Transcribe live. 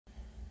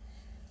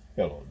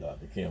Hello,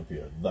 Dr. Kemp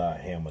here, the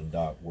Hammond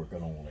Doc,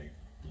 working on a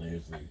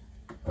Leslie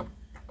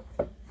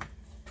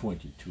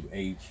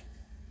 22H.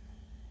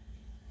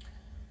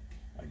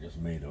 I just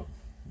made a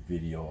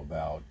video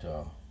about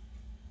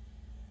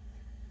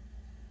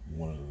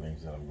one of the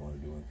things that I'm going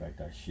to do. In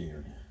fact, I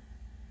shared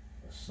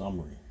a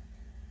summary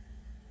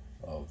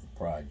of the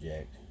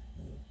project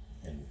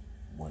in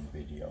one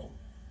video,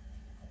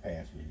 a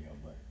past video,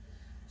 but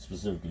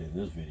specifically in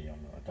this video,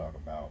 I'm going to talk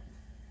about,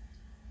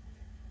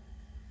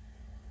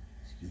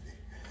 excuse me,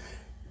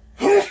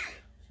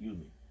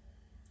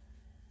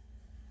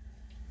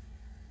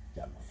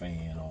 got my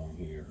fan on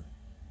here,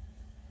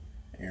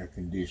 air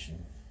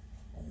conditioning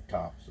on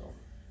top, so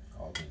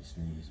causing me to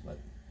sneeze, but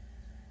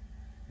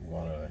I'm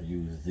going to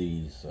use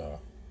these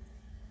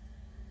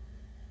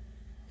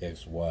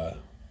XY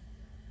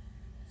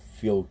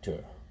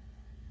filter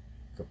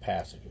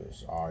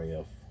capacitors,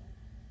 RF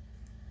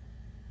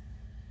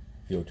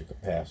filter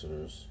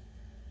capacitors.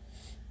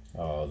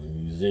 The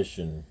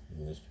musician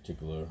in this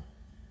particular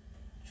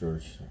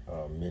church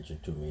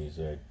mentioned to me, he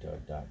said,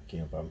 Dr.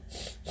 Kemp,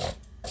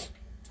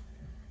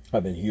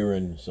 I've been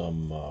hearing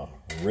some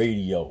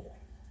radio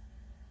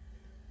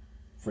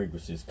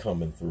frequencies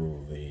coming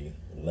through the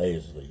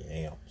Leslie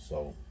amp.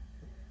 So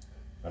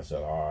I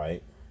said, all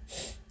right,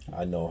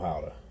 I know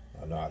how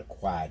to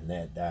quieten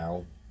that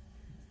down.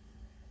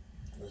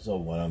 So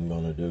what I'm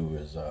going to do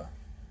is going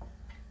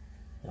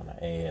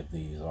to add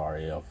these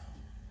RF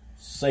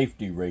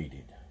safety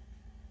rated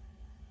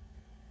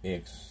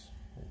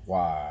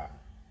XY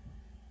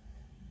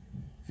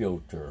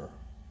filter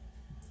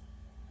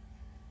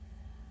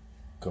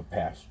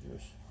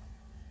capacitors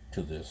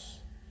to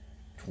this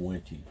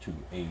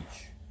 22H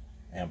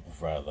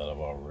amplifier that I've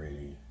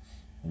already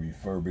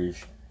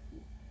refurbished.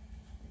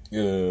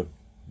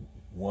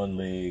 One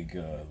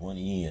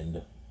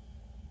end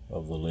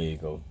of the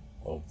leg of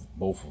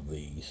both of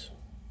these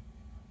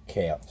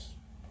caps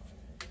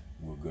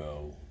will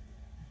go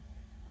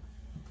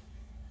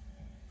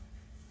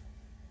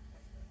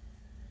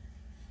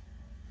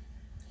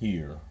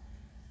here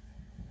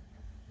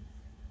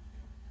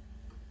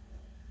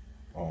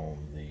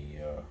on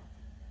the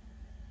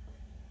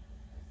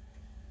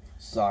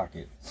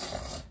socket.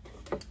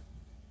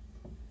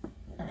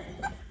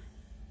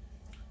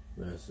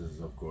 This is,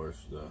 of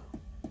course,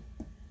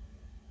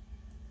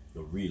 the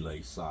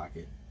relay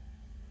socket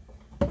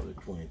for the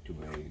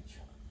 22H.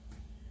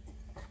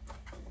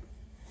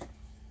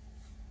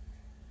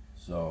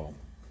 So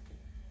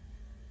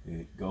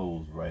it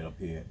goes right up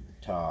here at the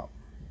top,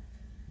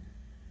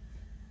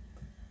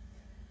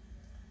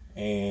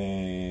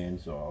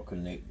 and so I'll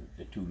connect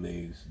the two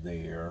legs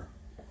there,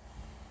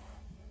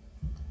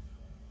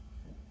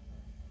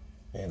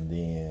 and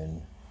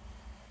then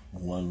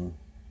one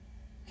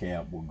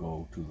cap will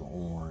go to the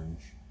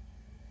orange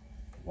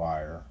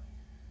wire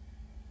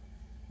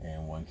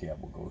and one cap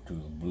will go to the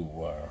blue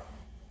wire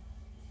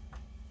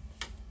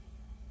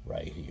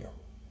right here.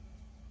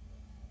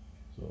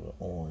 So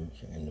the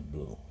orange and the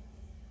blue,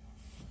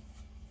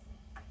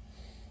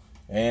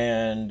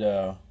 and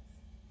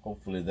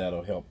hopefully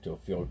that'll help to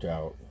filter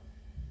out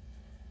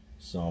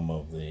some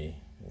of the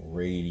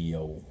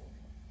radio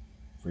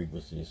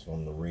frequencies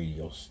from the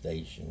radio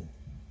station,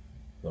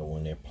 so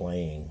when they're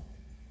playing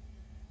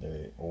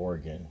the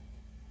organ,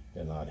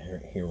 they're not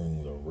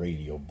hearing the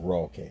radio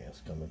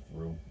broadcast coming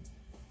through.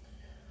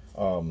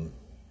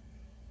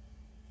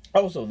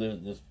 Also,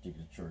 this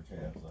particular church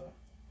has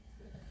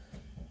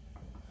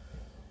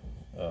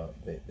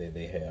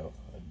they have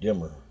a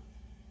dimmer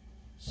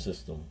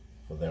system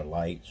for their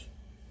lights,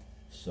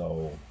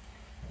 so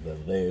the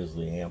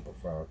Leslie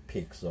amplifier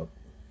picks up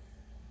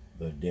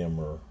the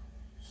dimmer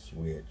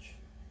switch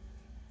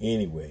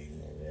anyway.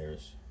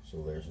 There's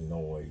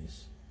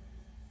noise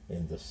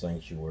in the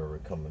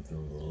sanctuary coming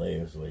through the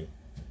Leslie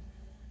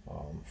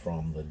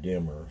from the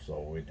dimmer,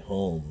 so it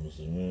hums,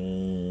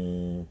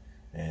 and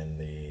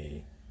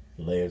the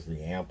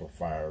Leslie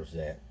amplifiers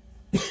that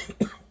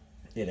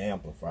it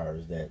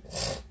amplifies that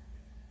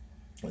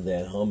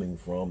humming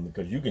from,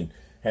 because you can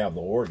have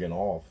the organ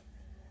off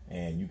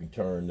and you can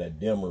turn that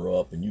dimmer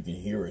up and you can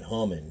hear it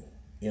humming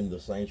in the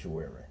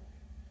sanctuary,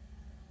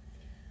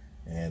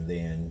 and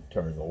then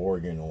turn the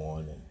organ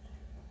on,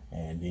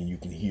 and then you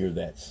can hear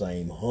that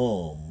same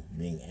hum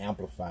being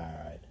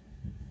amplified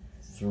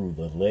through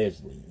the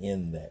Leslie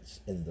in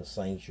the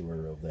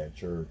sanctuary of that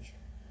church.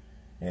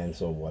 And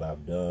so what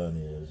I've done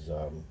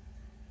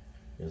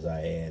is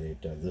I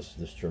added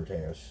this church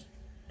has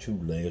two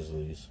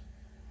Leslies,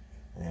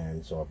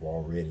 and so I've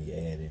already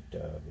added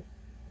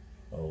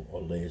a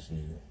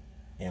Leslie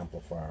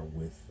amplifier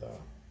with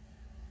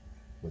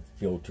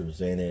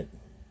filters in it,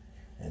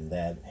 and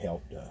that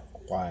helped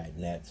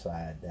quieten that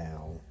side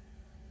down.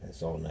 And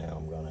so now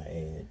I'm going to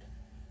add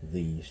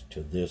these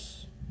to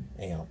this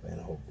amp,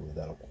 and hopefully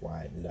that'll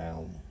quieten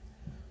down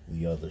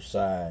the other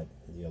side,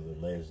 the other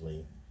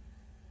Leslie.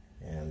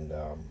 And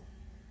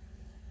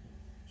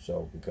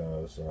so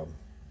because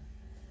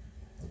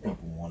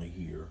people want to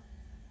hear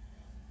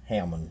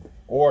Hammond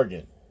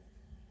organ,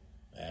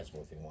 That's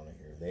what they want to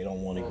hear. They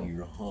don't want to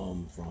hear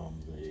hum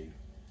from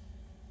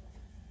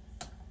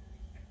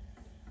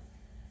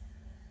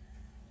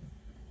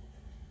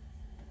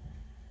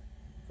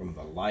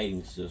the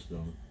lighting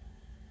system,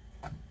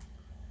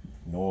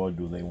 nor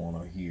do they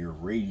want to hear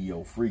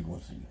radio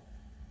frequency.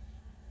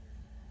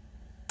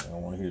 They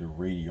don't want to hear the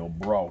radio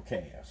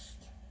broadcast.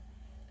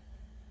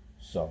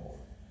 So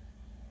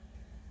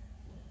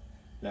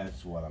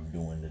that's what I'm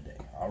doing today.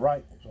 All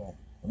right, so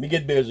let me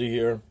get busy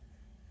here.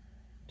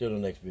 Till the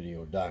next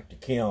video, Dr.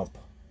 Kemp,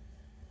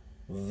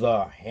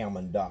 the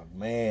Hammond Doc.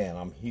 Man,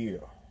 I'm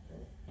here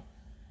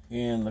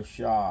in the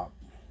shop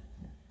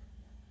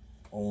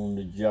on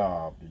the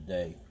job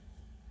today.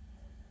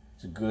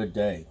 It's a good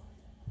day.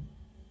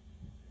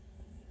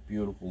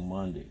 Beautiful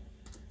Monday.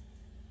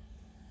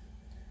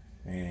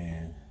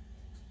 And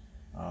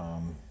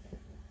I'm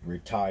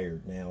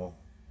retired now.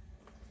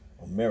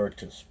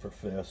 Emeritus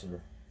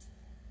professor.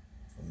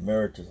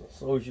 Emeritus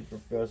associate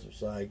professor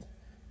of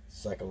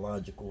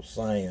psychological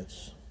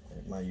science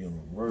at my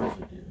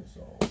university.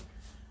 So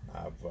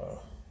I've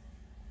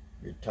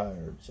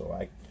retired, so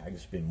I can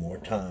spend more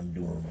time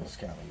doing this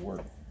kind of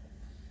work.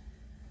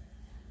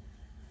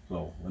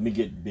 So let me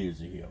get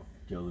busy here.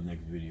 Till the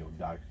next video,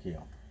 Dr.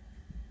 Kemp,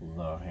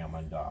 the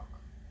Hammond Doc.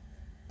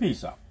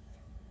 Peace out.